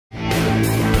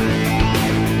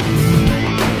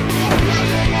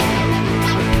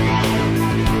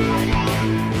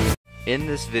In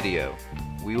this video,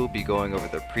 we will be going over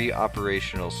the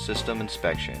pre-operational system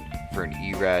inspection for an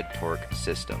ERAD Torque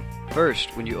system. First,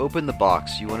 when you open the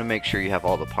box, you want to make sure you have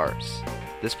all the parts.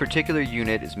 This particular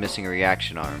unit is missing a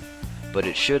reaction arm, but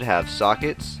it should have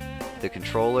sockets, the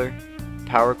controller,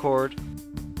 power cord,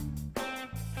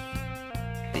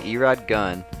 the ERAD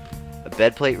gun, a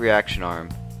bed plate reaction arm,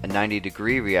 a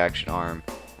 90-degree reaction arm,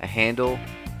 a handle,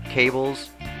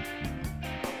 cables,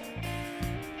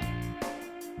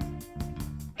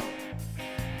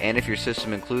 and if your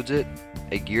system includes it,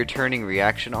 a gear turning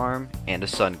reaction arm and a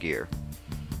sun gear.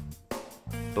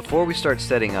 Before we start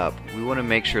setting up, we want to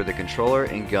make sure the controller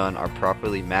and gun are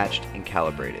properly matched and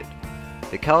calibrated.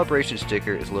 The calibration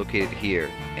sticker is located here,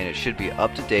 and it should be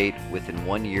up to date within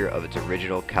 1 year of its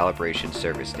original calibration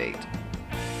service date.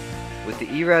 With the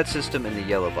ERAD system in the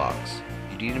yellow box,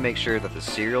 you need to make sure that the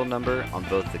serial number on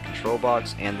both the control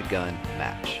box and the gun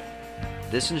match.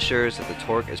 This ensures that the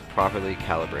torque is properly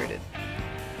calibrated.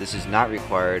 This is not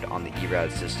required on the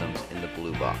ERAD systems in the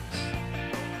blue box.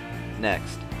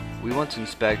 Next, we want to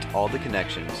inspect all the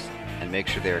connections and make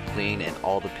sure they are clean and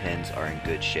all the pins are in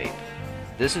good shape.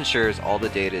 This ensures all the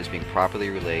data is being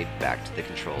properly relayed back to the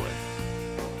controller.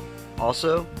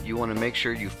 Also, you want to make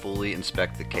sure you fully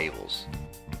inspect the cables.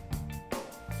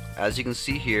 As you can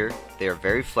see here, they are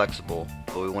very flexible,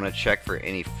 but we want to check for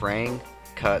any fraying,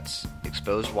 cuts,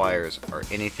 exposed wires, or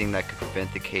anything that could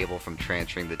prevent the cable from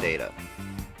transferring the data.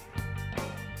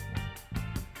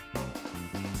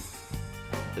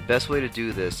 The best way to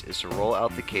do this is to roll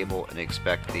out the cable and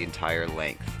inspect the entire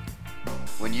length.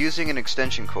 When using an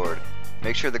extension cord,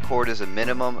 make sure the cord is a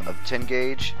minimum of 10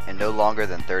 gauge and no longer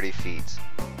than 30 feet.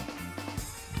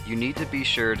 You need to be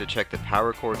sure to check the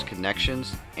power cord's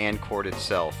connections and cord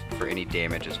itself for any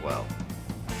damage as well.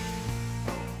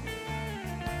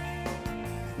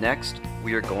 Next,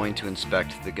 we are going to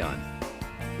inspect the gun.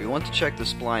 We want to check the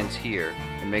splines here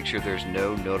and make sure there's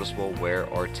no noticeable wear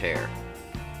or tear.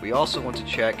 We also want to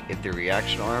check if the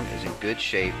reaction arm is in good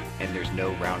shape and there's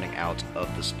no rounding out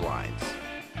of the splines.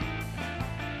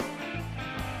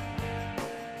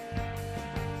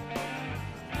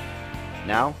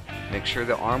 Now, make sure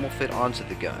the arm will fit onto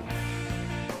the gun.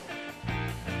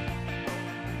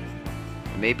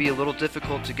 It may be a little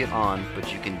difficult to get on,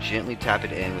 but you can gently tap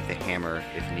it in with a hammer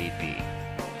if need be.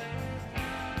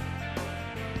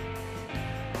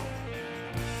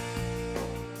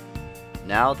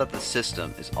 Now that the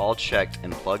system is all checked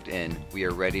and plugged in, we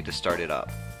are ready to start it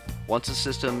up. Once the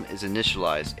system is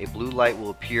initialized, a blue light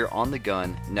will appear on the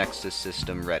gun next to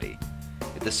System Ready.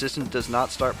 If the system does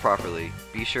not start properly,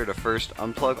 be sure to first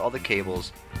unplug all the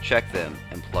cables, check them,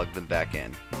 and plug them back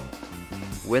in.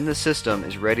 When the system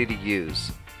is ready to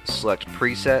use, select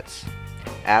Presets,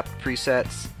 App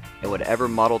Presets, and whatever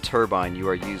model turbine you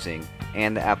are using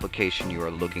and the application you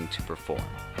are looking to perform.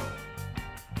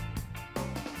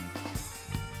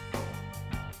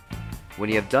 When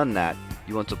you have done that,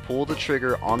 you want to pull the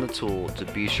trigger on the tool to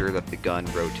be sure that the gun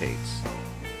rotates.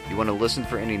 You want to listen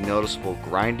for any noticeable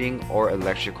grinding or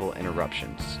electrical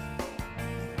interruptions.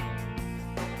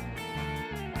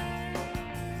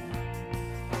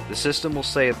 The system will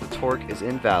say if the torque is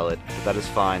invalid, but that is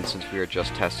fine since we are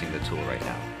just testing the tool right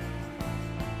now.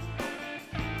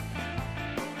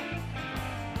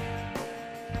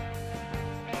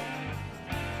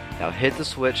 Now hit the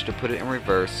switch to put it in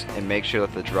reverse and make sure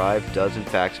that the drive does in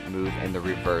fact move in the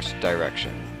reverse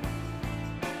direction.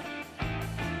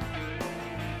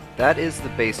 That is the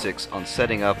basics on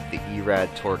setting up the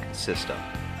ERAD Torque system.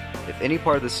 If any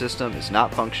part of the system is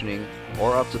not functioning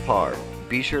or up to par,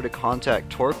 be sure to contact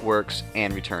Torkworx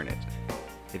and return it.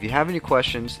 If you have any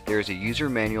questions, there is a user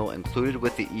manual included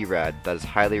with the ERAD that is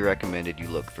highly recommended you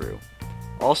look through.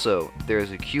 Also, there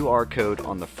is a QR code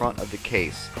on the front of the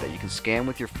case that you can scan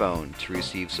with your phone to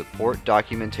receive support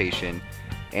documentation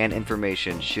and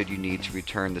information should you need to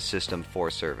return the system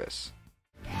for service.